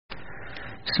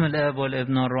بسم الآب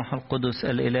والابن والروح القدس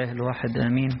الإله الواحد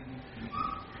آمين.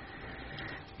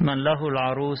 من له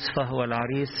العروس فهو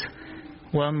العريس،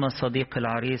 وأما صديق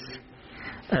العريس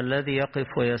الذي يقف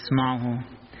ويسمعه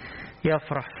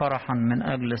يفرح فرحا من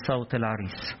أجل صوت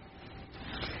العريس.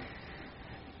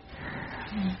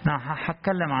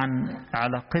 هتكلم عن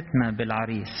علاقتنا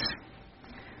بالعريس،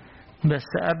 بس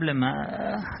قبل ما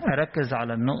أركز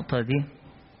على النقطة دي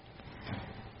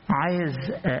عايز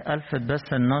ألفت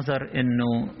بس النظر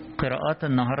إنه قراءات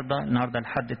النهاردة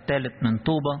الحد الثالث من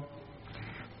طوبة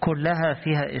كلها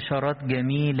فيها إشارات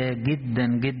جميلة جدا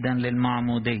جدا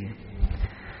للمعمودية.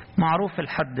 معروف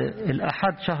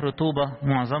الأحد شهر طوبة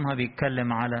معظمها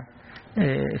بيتكلم على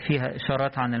فيها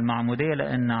إشارات عن المعمودية،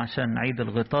 لأن عشان عيد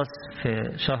الغطاس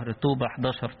في شهر طوبة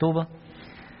 11 طوبة،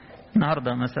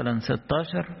 النهاردة مثلا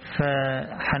 16،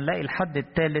 فهنلاقي الحد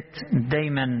الثالث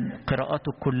دايما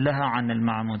قراءاته كلها عن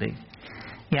المعمودية.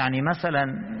 يعني مثلا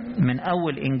من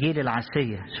أول إنجيل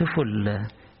العشية، شوفوا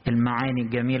المعاني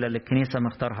الجميلة اللي الكنيسة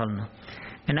مختارها لنا.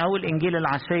 من أول إنجيل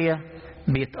العشية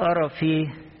بيتقرأ فيه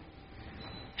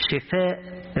شفاء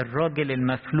الراجل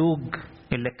المفلوج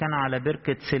اللي كان على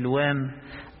بركة سلوام،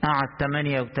 قعد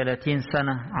 38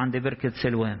 سنة عند بركة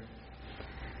سلوام.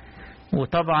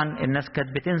 وطبعا الناس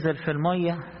كانت بتنزل في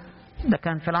المية، ده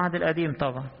كان في العهد القديم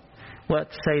طبعا وقت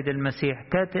السيد المسيح،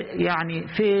 كانت يعني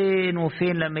فين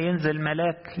وفين لما ينزل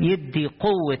ملاك يدي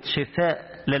قوة شفاء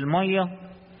للمية،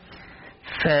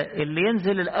 فاللي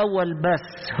ينزل الأول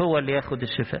بس هو اللي ياخد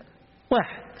الشفاء،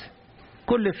 واحد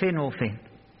كل فين وفين.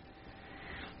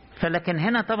 فلكن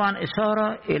هنا طبعا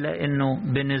إشارة إلى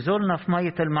أنه بنزولنا في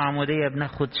مية المعمودية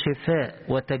بناخد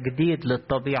شفاء وتجديد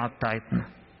للطبيعة بتاعتنا،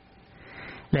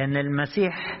 لأن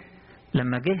المسيح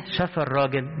لما جه شاف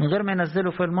الراجل من غير ما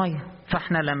ينزله في المية،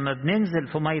 فاحنا لما بننزل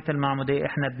في مية المعمودية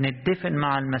احنا بندفن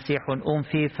مع المسيح ونقوم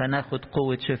فيه، فناخد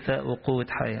قوة شفاء وقوة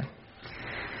حياة.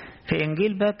 في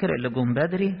إنجيل باكر اللي جم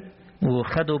بدري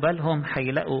وخدوا بالهم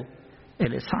هيلاقوا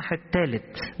الإصحاح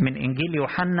الثالث من إنجيل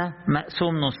يوحنا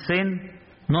مقسوم نصين،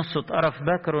 نص اتقرا في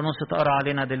باكر ونص اتقرا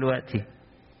علينا دلوقتي،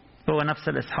 هو نفس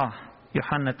الإصحاح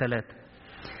يوحنا 3.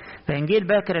 فإنجيل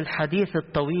باكر الحديث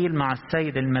الطويل مع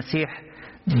السيد المسيح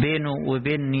بينه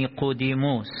وبين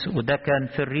نيقوديموس، وده كان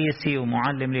فريسي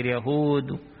ومعلم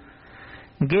لليهود.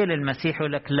 جيل المسيح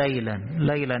يقول لك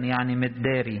ليلا يعني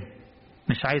متداري،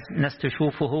 مش عايز ناس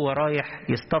تشوفه هو رايح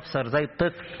يستفسر زي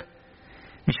الطفل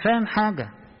مش فاهم حاجة،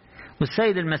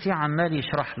 والسيد المسيح عمال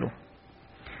يشرح له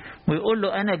ويقول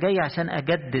له أنا جاي عشان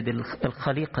أجدد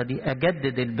الخليقة دي،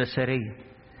 أجدد البشرية.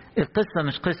 القصة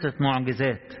مش قصة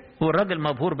معجزات، والراجل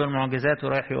مبهور بالمعجزات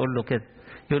ورايح يقول له كده،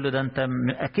 يقول له ده أنت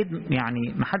أكيد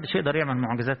يعني محدش يقدر يعمل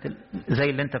معجزات زي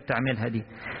اللي أنت بتعملها دي.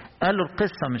 قال له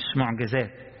القصة مش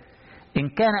معجزات، إن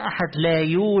كان أحد لا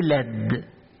يولد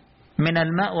من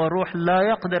الماء والروح لا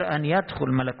يقدر أن يدخل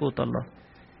ملكوت الله.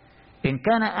 إن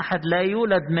كان أحد لا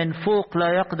يولد من فوق لا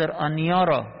يقدر أن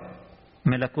يرى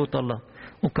ملكوت الله.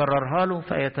 وكررها له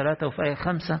في آية 3 وفي آية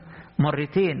 5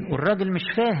 مرتين، والراجل مش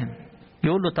فاهم،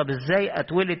 يقول له طب إزاي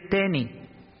أتولد تاني؟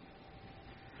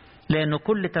 لأنه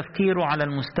كل تفكيره على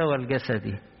المستوى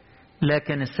الجسدي،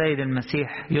 لكن السيد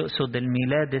المسيح يقصد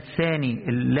الميلاد الثاني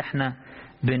اللي احنا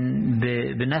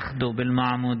بناخده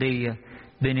بالمعمودية،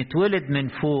 بنتولد من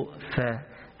فوق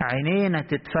فعينينا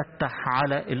تتفتح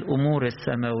على الأمور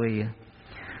السماوية.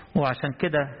 وعشان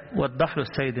كده وضح له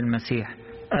السيد المسيح،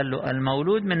 قال له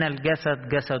المولود من الجسد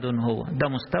جسد هو، ده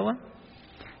مستوى،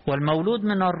 والمولود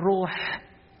من الروح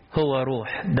هو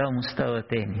روح، ده مستوى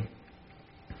تاني.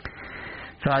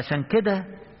 فعشان كده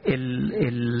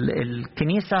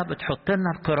الكنيسة بتحط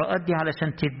لنا القراءات دي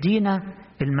علشان تدينا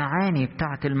المعاني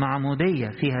بتاعة المعمودية،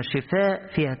 فيها شفاء،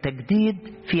 فيها تجديد،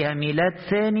 فيها ميلاد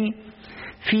ثاني،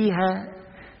 فيها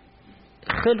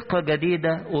خلقة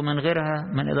جديدة، ومن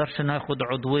غيرها ما نقدرش ناخد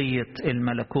عضوية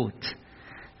الملكوت.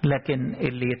 لكن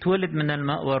اللي يتولد من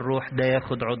الماء والروح ده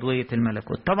ياخد عضوية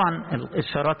الملكوت. طبعا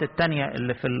الإشارات التانية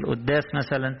اللي في القداس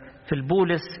مثلا في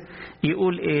البولس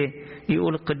يقول إيه؟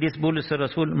 يقول القديس بولس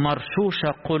الرسول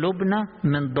مرشوشة قلوبنا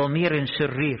من ضمير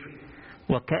شرير.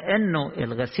 وكأنه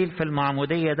الغسيل في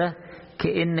المعمودية ده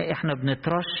كأن إحنا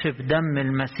بنترش بدم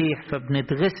المسيح،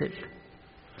 فبنتغسل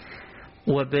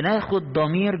وبناخد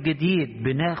ضمير جديد،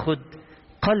 بناخد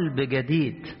قلب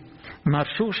جديد.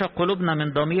 مرشوشة قلوبنا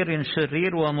من ضمير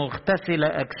شرير ومغتسلة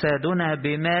أجسادنا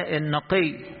بماء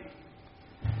نقي،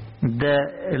 ده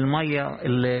المية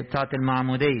اللي بتاعت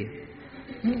المعمودية.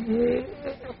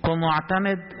 قم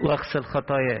واعتمد واغسل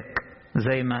خطاياك،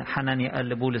 زي ما حنانيا قال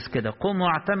لبولس كده، قم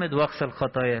واعتمد واغسل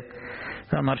خطاياك.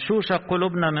 فمرشوشة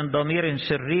قلوبنا من ضمير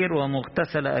شرير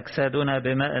ومغتسلة أجسادنا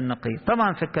بماء نقي.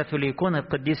 طبعا في الكاثوليكون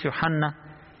القديس يوحنا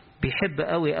بيحب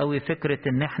قوي فكرة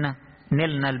ان احنا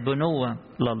نلنا البنوة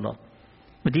لله.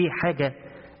 ودي حاجة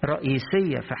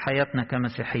رئيسية في حياتنا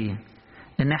كمسيحيين،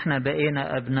 ان احنا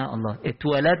بقينا ابناء الله،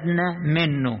 اتولدنا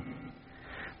منه.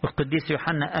 والقديس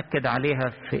يوحنا اكد عليها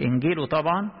في انجيله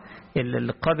طبعا،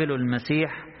 اللي قبلوا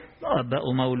المسيح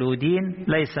بقوا مولودين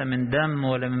ليس من دم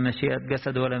ولا من مشيئة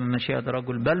جسد ولا من مشيئة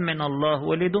رجل بل من الله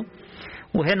ولده.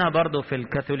 وهنا برضو في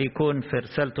الكاثوليكون في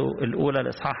رسالته الأولى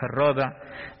الإصحاح 4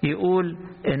 يقول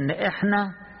إن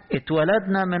إحنا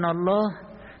اتولدنا من الله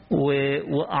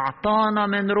وأعطانا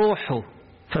من روحه،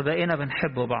 فبقينا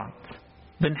بنحب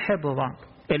بعض.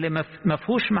 اللي ما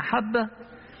فيهوش محبة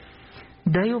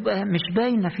ده يبقى مش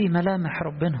باينة فيه ملامح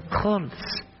ربنا خالص.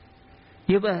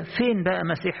 يبقى فين بقى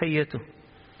مسيحيته؟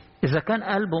 إذا كان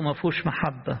قلبه ما فيهوش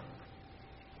محبة،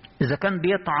 إذا كان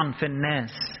بيطعن في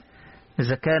الناس،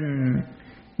 إذا كان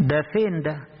ده فين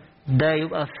ده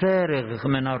يبقى فارغ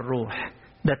من الروح.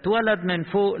 ده اتولد من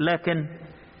فوق لكن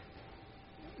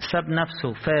ساب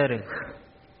نفسه فارغ.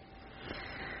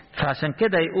 فعشان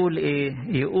كده يقول ايه؟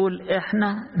 يقول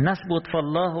احنا نثبت في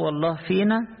الله والله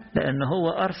فينا، لأن هو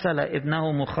أرسل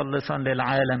ابنه مخلصا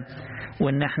للعالم،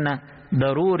 وإن احنا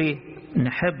ضروري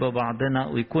نحب بعضنا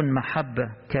ويكون محبة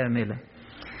كاملة،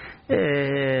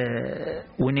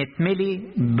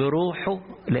 ونتملي بروحه،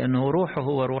 لأنه روحه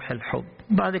هو روح الحب.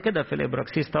 بعد كده في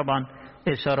الإبراكسيس طبعا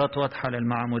إشارات واضحة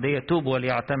للمعمودية، توبوا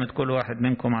وليعتمد كل واحد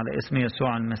منكم على اسم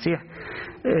يسوع المسيح،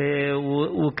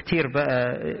 وكتير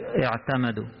بقى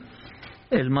اعتمدوا.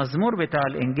 المزمور بتاع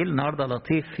الإنجيل النهاردة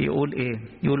لطيف، يقول إيه؟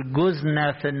 يقول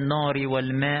جزنا في النار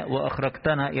والماء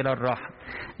وأخرجتنا إلى الراحة.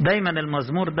 دايما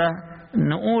المزمور ده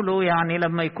نقوله يعني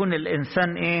لما يكون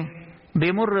الإنسان إيه؟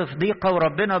 بيمر في ضيقة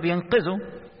وربنا بينقذه،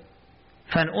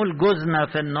 فنقول جزنا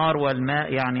في النار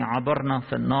والماء، يعني عبرنا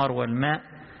في النار والماء،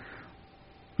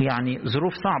 يعني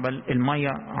ظروف صعبة، المية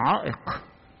عائق،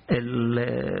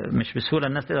 مش بسهولة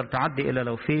الناس تقدر تعدي إلا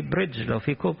لو في بريدج، لو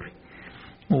في كوبري.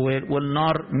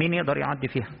 والنار مين يقدر يعدي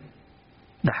فيها؟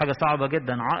 ده حاجة صعبة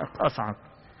جدا، عائق أصعب.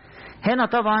 هنا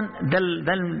طبعا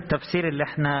ده التفسير اللي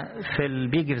احنا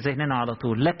بيجي في ذهننا على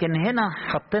طول، لكن هنا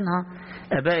حطينها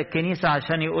آباء الكنيسة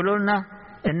عشان يقولوا لنا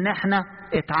ان احنا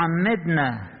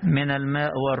اتعمدنا من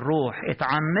الماء والروح،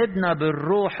 اتعمدنا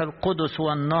بالروح القدس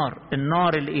والنار،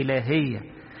 النار الإلهية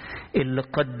اللي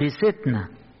قدستنا،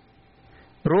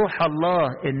 روح الله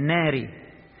الناري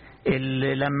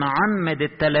اللي لما عمد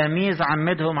التلاميذ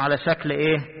عمدهم على شكل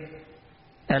ايه؟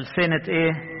 ألسنة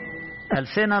ايه؟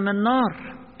 ألسنة من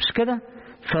نار، مش كده؟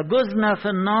 فجزنا في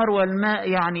النار والماء،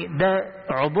 يعني ده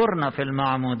عبرنا في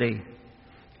المعمودية،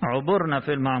 عبرنا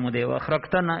في المعمودية.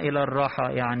 وأخرجتنا إلى الراحة،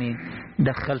 يعني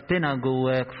دخلتنا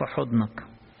جواك في حضنك.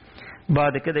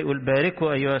 بعد كده يقول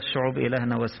باركوا أيها الشعوب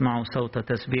إلهنا واسمعوا صوت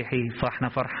تسبيحه. فاحنا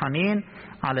فرحانين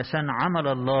علشان عمل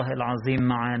الله العظيم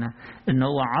معانا، إن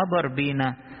هو عبر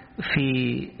بينا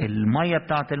في المية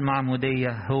بتاعت المعمودية،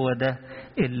 هو ده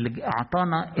اللي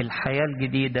أعطانا الحياة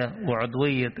الجديدة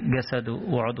وعضوية جسده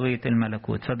وعضوية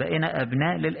الملكوت. فبقينا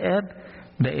أبناء للآب،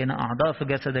 بقينا أعضاء في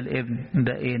جسد الابن،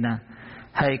 بقينا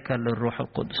هيكل للروح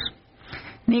القدس.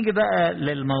 نيجي بقى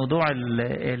للموضوع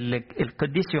اللي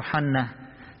القديس يوحنا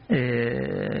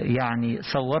يعني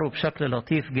صوره بشكل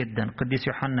لطيف جدا. القديس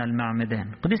يوحنا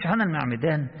المعمدان، القديس يوحنا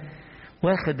المعمدان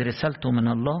واخد رسالته من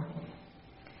الله،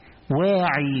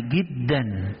 واعي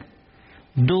جدا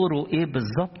دوره ايه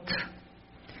بالظبط،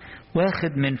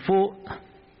 واخد من فوق،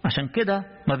 عشان كده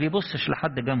ما بيبصش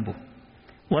لحد جنبه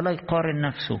ولا يقارن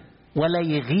نفسه ولا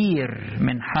يغير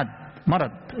من حد.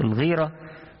 مرض الغيرة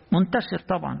منتشر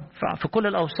طبعا في كل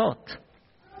الأوساط،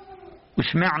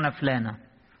 وشمعنا فلانة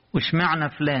وشمعنا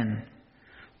فلان،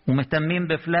 ومهتمين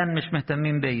بفلان مش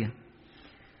مهتمين بيا.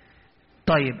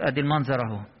 طيب ادي المنظر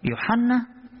اهو، يوحنا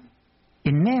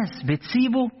الناس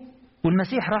بتسيبه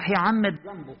والمسيح راح يعمد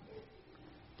جنبه.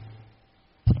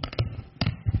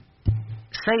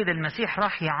 السيد المسيح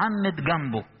راح يعمد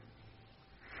جنبه،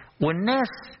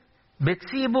 والناس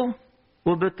بتسيبه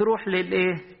وبتروح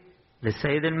للايه؟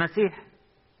 للسيد المسيح.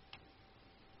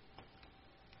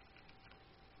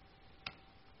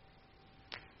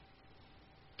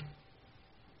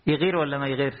 يغير ولا ما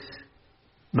يغيرش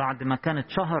بعد ما كانت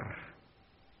شهر؟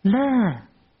 لا،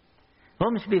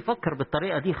 هو مش بيفكر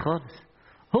بالطريقة دي خالص.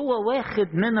 هو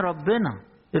واخد من ربنا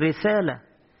رسالة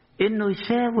انه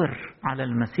يشاور على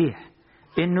المسيح،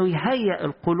 انه يهيئ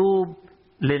القلوب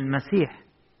للمسيح.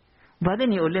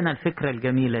 وبعدين يقول لنا الفكرة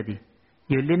الجميلة دي،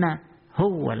 يقول لنا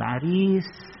هو العريس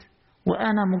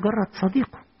وانا مجرد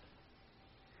صديقه،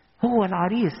 هو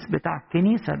العريس بتاع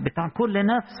الكنيسة بتاع كل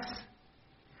نفس،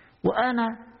 وانا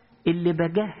اللي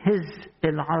بجهز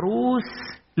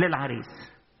العروس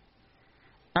للعريس،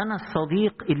 أنا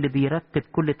الصديق اللي بيرتب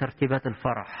كل ترتيبات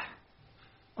الفرح.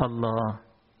 الله،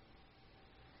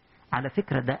 على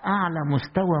فكرة ده أعلى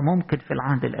مستوى ممكن في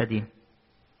العهد القديم.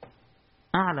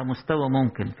 أعلى مستوى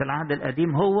ممكن في العهد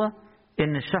القديم هو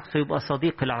إن الشخص يبقى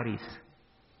صديق العريس.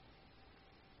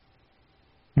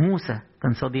 موسى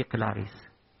كان صديق العريس،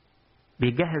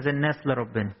 بيجهز الناس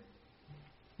لربنا،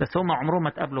 بس هم عمرهم ما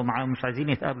تقابلوا معاه ومش عايزين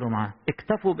يتقابلوا معاه،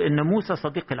 اكتفوا بأن موسى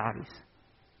صديق العريس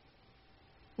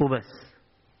وبس.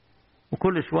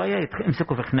 وكل شوية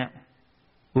يمسكوا في خناقه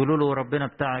ويقولوا له ربنا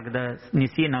بتاعك ده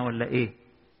نسينا ولا ايه،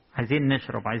 عايزين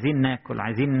نشرب، عايزين ناكل،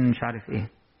 عايزين مش عارف ايه.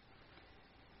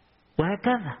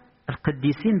 وهكذا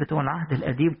القديسين بتوع العهد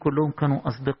القديم كلهم كانوا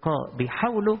أصدقاء،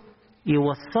 بيحاولوا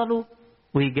يوصلوا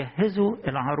ويجهزوا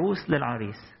العروس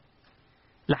للعريس،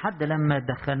 لحد لما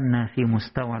دخلنا في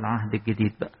مستوى العهد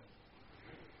الجديد بقى.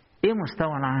 ايه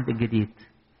مستوى العهد الجديد؟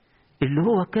 اللي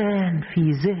هو كان في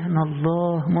ذهن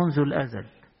الله منذ الأزل،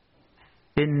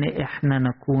 إن إحنا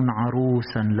نكون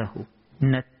عروسا له،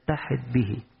 نتحد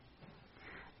به،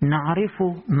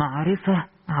 نعرفه معرفة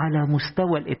على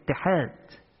مستوى الاتحاد.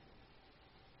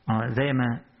 زي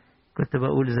ما كنت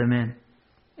بقول زمان،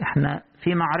 إحنا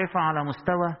في معرفة على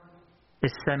مستوى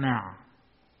السماع،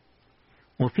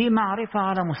 وفي معرفة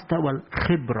على مستوى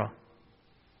الخبرة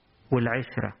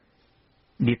والعشرة،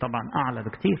 دي طبعا أعلى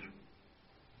بكتير،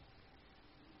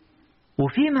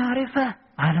 وفي معرفة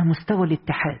على مستوى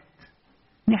الاتحاد،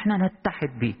 نحن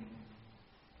نتحد به.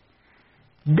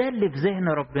 ده اللي في ذهن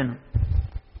ربنا،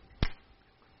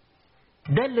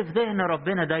 ده اللي في ذهن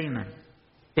ربنا دايما،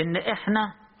 ان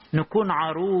احنا نكون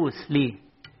عروس ليه.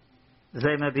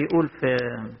 زي ما بيقول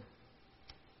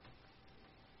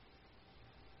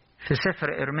في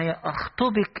سفر إرميا: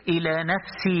 أخطبك إلى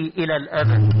نفسي إلى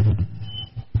الأبد.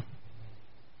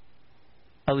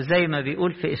 أو زي ما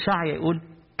بيقول في إشعيا، يقول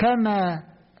كما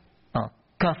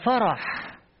كفرح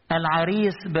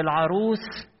العريس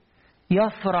بالعروس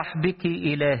يفرح بك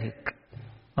إلهك.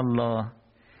 الله،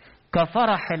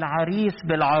 كفرح العريس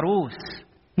بالعروس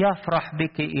يفرح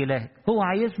بك إلهك. هو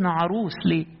عايزنا عروس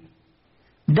ليه؟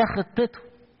 ده خطته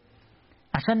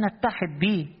عشان نتحد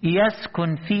بيه،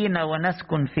 يسكن فينا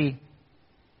ونسكن فيه،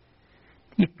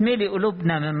 يتملي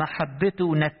قلوبنا من محبته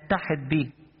ونتحد بيه،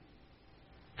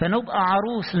 فنبقى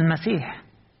عروس المسيح.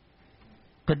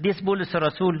 قديس بولس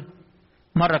الرسول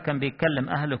مرة كان بيتكلم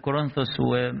أهل كورنثوس،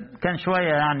 وكان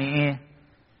شوية يعني إيه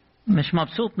مش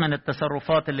مبسوط من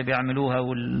التصرفات اللي بيعملوها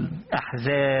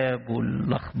والأحزاب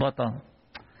واللخبطة.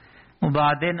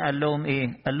 وبعدين قال لهم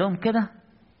إيه؟ قال لهم كده: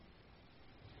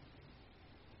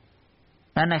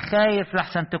 أنا خايف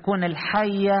لحسن تكون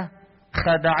الحية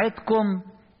خدعتكم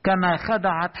كما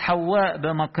خدعت حواء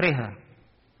بمكرها.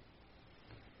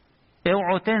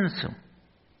 اوعوا تنسوا،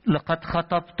 لقد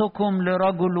خطبتكم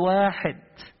لرجل واحد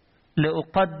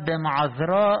لأقدم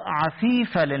عذراء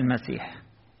عفيفة للمسيح.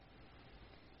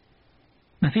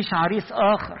 مفيش عريس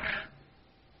آخر.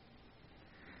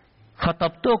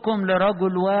 خطبتكم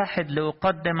لرجل واحد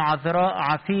لأقدم عذراء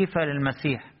عفيفة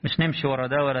للمسيح. مش نمشي ورا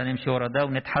ده ولا نمشي ورا ده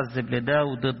ونتحزب لده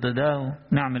وضد ده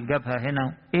ونعمل جبهة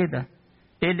هنا. ايه ده؟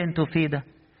 ايه اللي انتوا فيه ده؟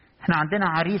 احنا عندنا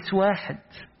عريس واحد،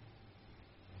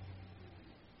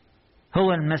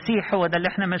 هو المسيح. هو ده اللي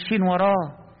احنا ماشيين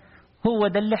وراه، هو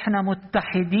ده اللي احنا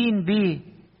متحدين بيه.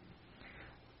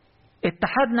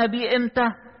 اتحدنا بيه امتى؟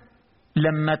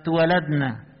 لما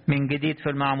اتولدنا من جديد في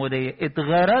المعمودية،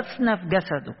 اتغرسنا في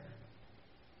جسده،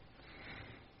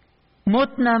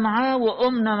 متنا معاه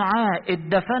وقمنا معاه،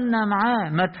 اتدفنا معاه،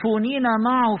 مدفونين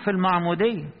معه في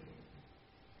المعمودية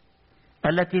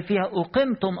التي فيها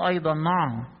أقمتم أيضا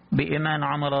معه بإيمان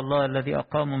عمل الله الذي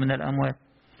أقامه من الأموات.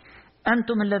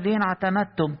 أنتم الذين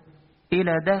اعتمدتم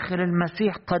إلى داخل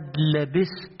المسيح قد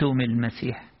لبستم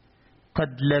المسيح،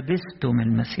 قد لبستم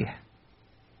المسيح.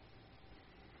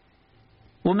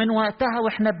 ومن وقتها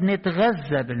وإحنا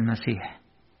بنتغذى بالمسيح.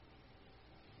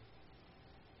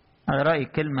 على رأي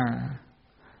كلمة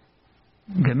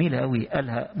جميلة قوي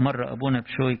قالها مرة أبونا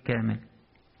بشوي كامل،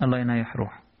 الله ينايح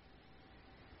روحه.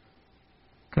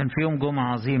 كان في يوم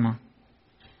جمعة عظيمة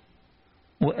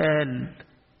وقال: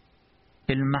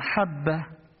 المحبة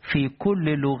في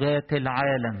كل لغات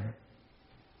العالم.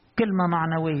 كلمة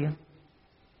معنوية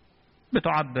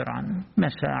بتعبر عن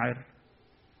مشاعر.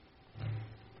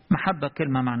 محبة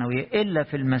كلمة معنوية، إلا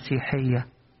في المسيحية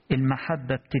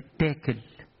المحبة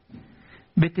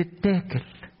بتتاكل.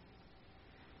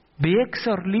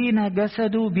 بيكسر لينا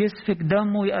جسده، بيسفك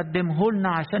دمه، يقدمه لنا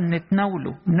عشان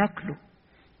نتناوله، ناكله،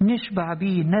 نشبع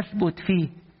بيه، نثبت فيه.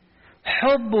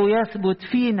 حبه يثبت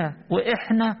فينا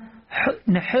وإحنا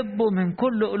نحبه من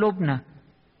كل قلوبنا.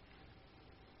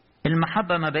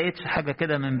 المحبة ما بقتش حاجة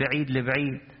كده من بعيد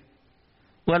لبعيد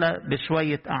ولا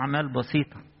بشوية أعمال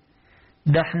بسيطة،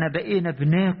 ده احنا بقينا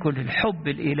بناكل الحب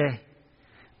الإلهي،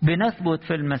 بنثبت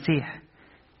في المسيح،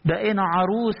 بقينا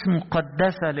عروس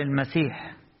مقدسة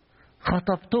للمسيح.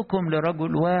 خطبتكم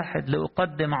لرجل واحد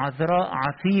لأقدم عذراء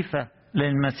عفيفة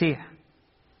للمسيح.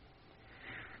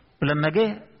 ولما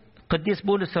جه قديس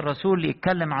بولس الرسول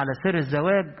يتكلم على سر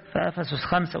الزواج في أفسس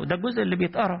 5، وده الجزء اللي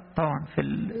بيتقرأ طبعا في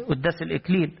قداس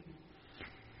الإكليل،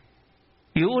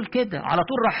 يقول كده على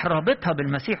طول راح رابطها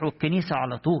بالمسيح والكنيسة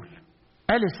على طول.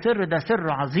 قال السر ده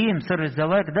سر عظيم، سر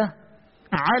الزواج ده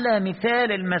على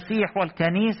مثال المسيح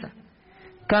والكنيسة،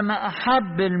 كما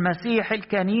أحب المسيح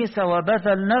الكنيسة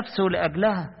وبذل نفسه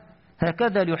لأجلها،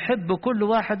 هكذا يحب كل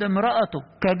واحد امرأته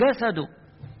كجسده.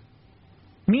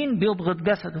 مين بيبغض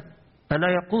جسده؟ ألا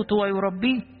يقوت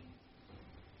ويربيه؟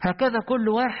 هكذا كل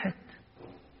واحد.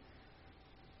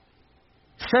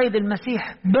 السيد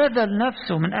المسيح بذل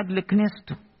نفسه من أجل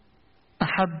كنيسته،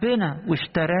 أحبنا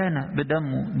واشترانا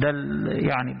بدمه. ده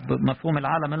يعني بمفهوم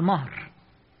العالم المهر،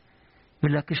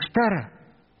 يقول لك اشترى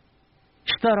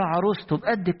عروسته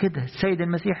بقد كده. السيد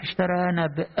المسيح اشترانا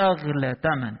بأغلى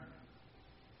ثمن.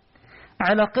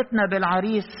 علاقتنا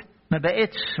بالعريس ما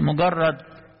بقتش مجرد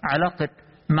علاقة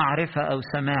معرفة أو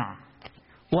سماع،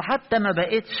 وحتى ما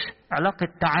بقتش علاقة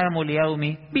تعامل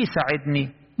يومي، بيساعدني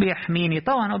بيحميني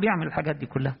طبعا، وبيعمل الحاجات دي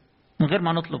كلها من غير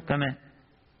ما نطلب كمان،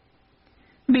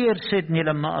 بيرشدني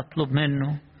لما أطلب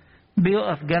منه،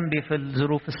 بيقف جنبي في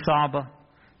الظروف الصعبة،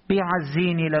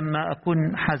 بيعزيني لما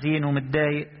أكون حزين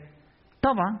ومتضايق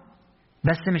طبعا.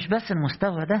 بس مش بس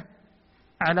المستوى ده.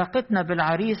 علاقتنا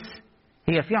بالعريس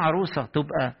هي في عروسة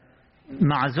تبقى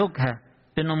مع زوجها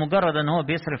إنه مجرد إن هو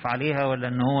بيصرف عليها، ولا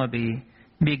إن هو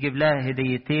بيجيب لها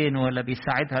هديتين، ولا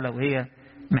بيساعدها لو هي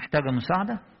محتاجة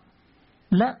مساعدة.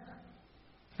 لا،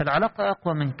 العلاقة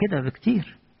أقوى من كده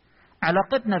بكتير.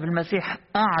 علاقتنا بالمسيح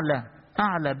أعلى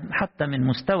حتى من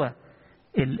مستوى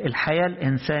الحياة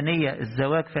الإنسانية،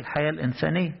 الزواج في الحياة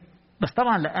الإنسانية. بس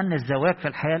طبعا لأن الزواج في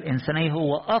الحياة الإنسانية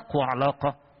هو أقوى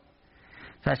علاقة،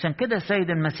 فعشان كده السيد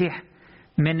المسيح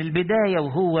من البداية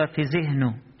وهو في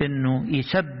ذهنه إنه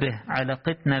يشبه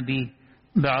علاقتنا بيه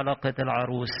بعلاقة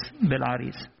العروس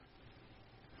بالعريس.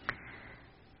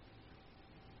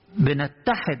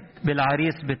 بنتحد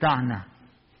بالعريس بتاعنا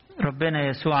ربنا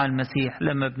يسوع المسيح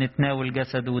لما بنتناول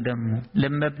جسده ودمه،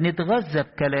 لما بنتغذى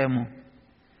بكلامه،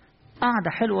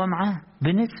 قاعدة حلوة معاه،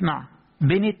 بنسمع،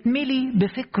 بنتملي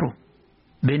بفكره.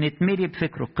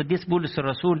 القديس بولس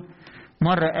الرسول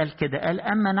مرة قال كده، قال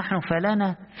أما نحن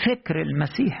فلنا فكر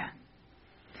المسيح.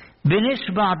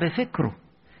 بنشبع بفكره،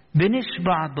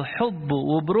 بنشبع بحبه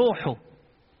وبروحه،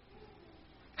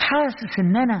 حاسس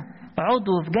ان انا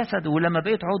عضو في جسده. ولما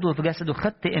بقيت عضو في جسده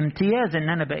خدت امتياز ان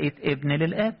انا بقيت ابن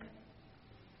للاب،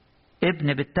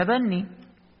 ابن بالتبني،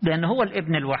 لان هو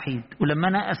الابن الوحيد، ولما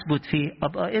انا اثبت فيه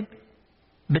ابقى ابن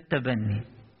بالتبني.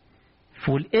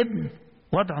 فالابن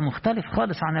وضعه مختلف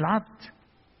خالص عن العبد،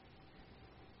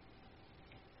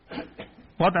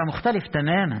 وضع مختلف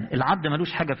تماما. العبد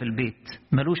ملوش حاجة في البيت،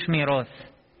 ملوش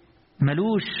ميراث،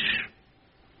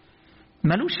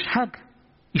 ملوش حاجة،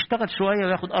 يشتغل شوية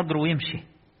وياخد أجر ويمشي.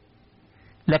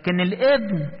 لكن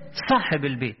الابن صاحب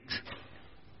البيت،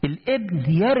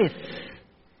 الابن يرث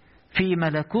في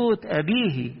ملكوت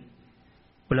أبيه،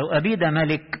 ولو أبيه ده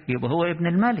ملك يبقى هو ابن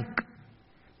الملك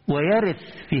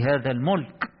ويرث في هذا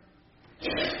الملك.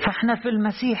 فاحنا في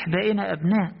المسيح بقينا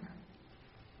أبناء،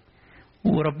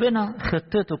 وربنا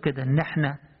خطته كده ان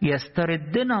احنا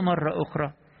يستردنا مرة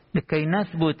أخرى لكي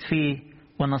نثبت فيه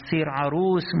ونصير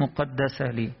عروس مقدسة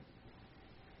ليه.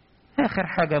 آخر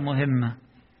حاجة مهمة،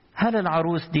 هل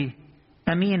العروس دي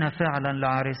أمينة فعلا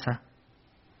لعريسها؟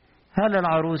 هل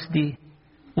العروس دي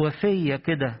وفية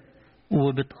كده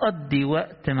وبتقضي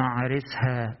وقت مع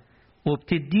عريسها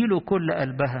وبتديله كل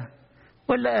قلبها،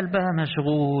 ولا قلبها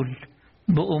مشغول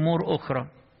بأمور أخرى،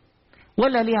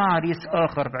 ولا ليها عريس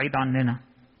آخر بعيد عننا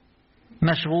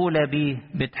مشغولة بيه،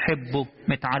 بتحبه،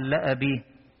 متعلقة بيه؟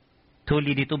 تقول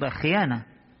لي دي تبقى خيانة.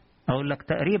 أقول لك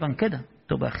تقريبا كده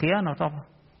تبقى خيانة طبعا.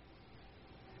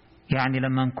 يعني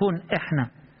لما نكون إحنا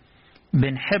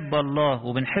بنحب الله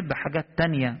وبنحب حاجات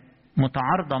تانية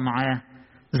متعارضة معاه،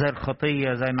 زي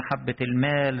الخطية، زي محبة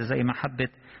المال، زي محبة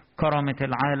كرامة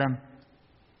العالم،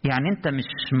 يعني أنت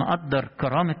مش مقدر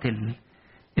كرامة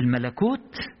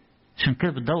الملكوت، عشان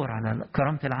كده بتدور على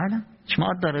كرامة العالم؟ مش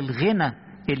مقدر الغنى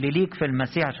اللي ليك في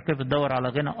المسيح، عشان كده بتدور على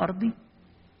غنى أرضي؟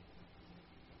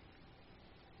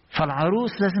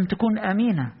 فالعروس لازم تكون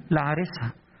أمينة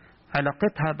لعريسها،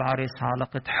 علاقتها بعريسها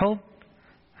علاقة حب،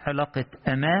 علاقة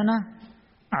أمانة،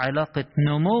 علاقة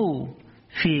نمو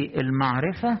في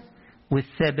المعرفة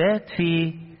والثبات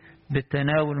فيه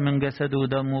بالتناول من جسده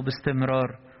ودمه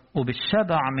باستمرار،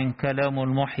 وبالشبع من كلامه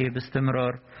المحيي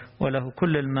باستمرار، وله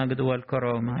كل المجد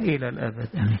والكرامة إلى الأبد.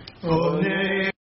 آمين.